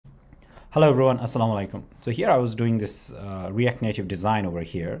Hello everyone, assalamu alaikum. So here I was doing this React Native design over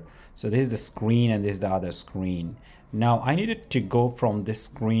here. So this is the screen and this is the other screen. Now I needed to go from this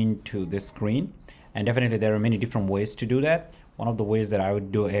screen to this screen, and definitely there are many different ways to do that. One of the ways that I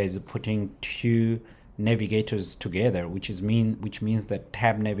would do is putting two navigators together, which means that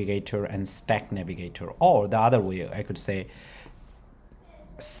tab navigator and stack navigator, or the other way I could say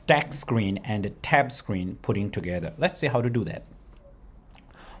stack screen and a tab screen putting together. Let's see how to do that.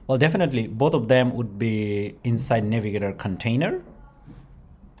 Well, definitely both of them would be inside Navigator container.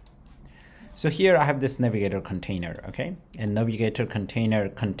 So here I have this Navigator container, okay? And Navigator container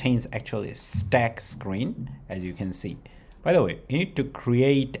contains actually a stack screen, as you can see. By the way, you need to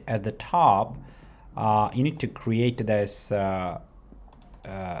create at the top, you need to create this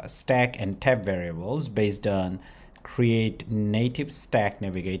stack and tab variables based on create native stack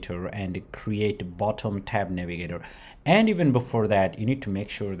navigator and create bottom tab navigator. And even before that, you need to make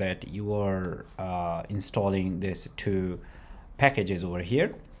sure that you are installing these two packages over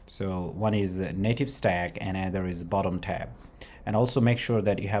here. So one is native stack and another is bottom tab. And also make sure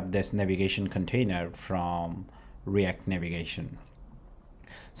that you have this navigation container from React Navigation.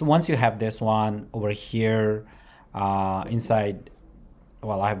 So once you have this one over here inside,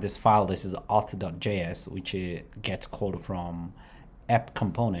 well, I have this file. This is auth.js, which gets called from app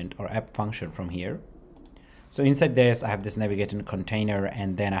component or app function from here. So inside this, I have this navigator container,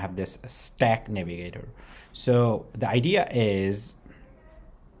 and then I have this stack navigator. So the idea is,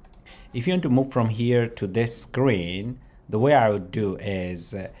 if you want to move from here to this screen, the way I would do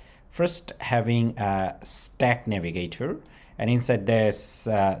is first having a stack navigator, and inside this,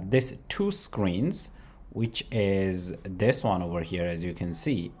 this two screens, which is this one over here, as you can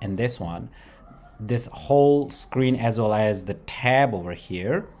see, and this one, this whole screen as well as the tab over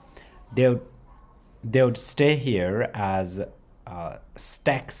here, they would stay here as a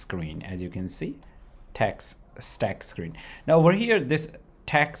stack screen, as you can see, stack screen. Now over here, this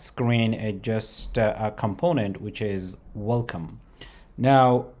tag screen is just a component which is welcome.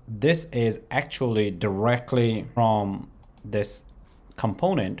 Now this is actually directly from this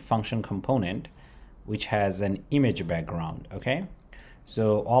component, function component, which has an image background. Okay,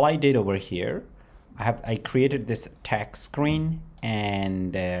 so all I did over here, I created this tag screen,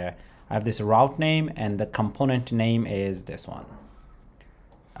 and I have this route name, and the component name is this one,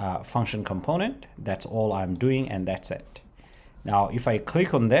 function component. That's all I'm doing, and that's it. Now if I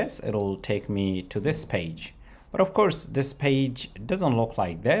click on this, it'll take me to this page, but of course this page doesn't look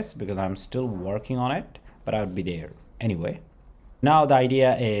like this because I'm still working on it, but I'll be there anyway. Now the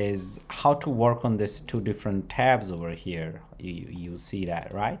idea is how to work on these two different tabs over here. You see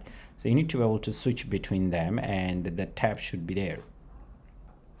that, right? So you need to be able to switch between them, and the tab should be there.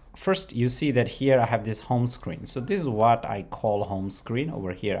 First, you see that here I have this home screen. So this is what I call home screen.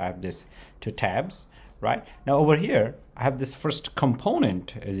 Over here I have this two tabs, right? Now over here I have this first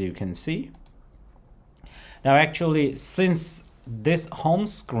component, as you can see. Now actually, since this home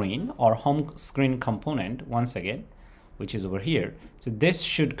screen or home screen component, once again, which is over here, so this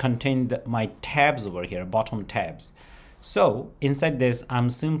should contain my tabs over here, bottom tabs. So inside this, I'm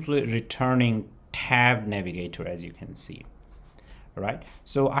simply returning tab navigator, as you can see. All right,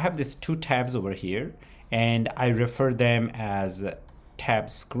 so I have these two tabs over here, and I refer them as tab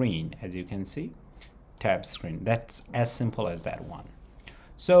screen, as you can see, tab screen. That's as simple as that one.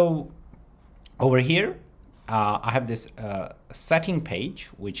 So over here, I have this setting page,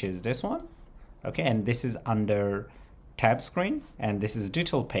 which is this one. Okay, and this is under tab screen, and this is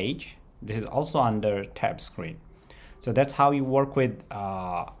detail page. This is also under tab screen. So that's how you work with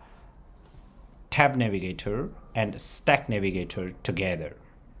tab navigator and stack navigator together.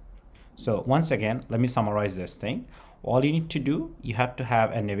 So once again, let me summarize this thing. All you need to do, you have to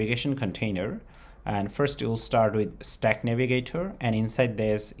have a navigation container, and first you will start with stack navigator, and inside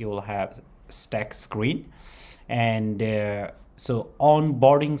this you will have stack screen, and so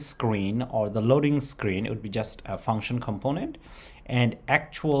onboarding screen or the loading screen, it would be just a function component, and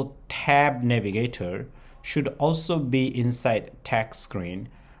actual tab navigator should also be inside tag screen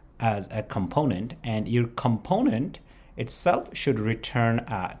as a component, and your component itself should return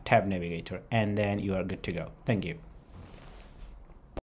a tab navigator, and then you are good to go. Thank you.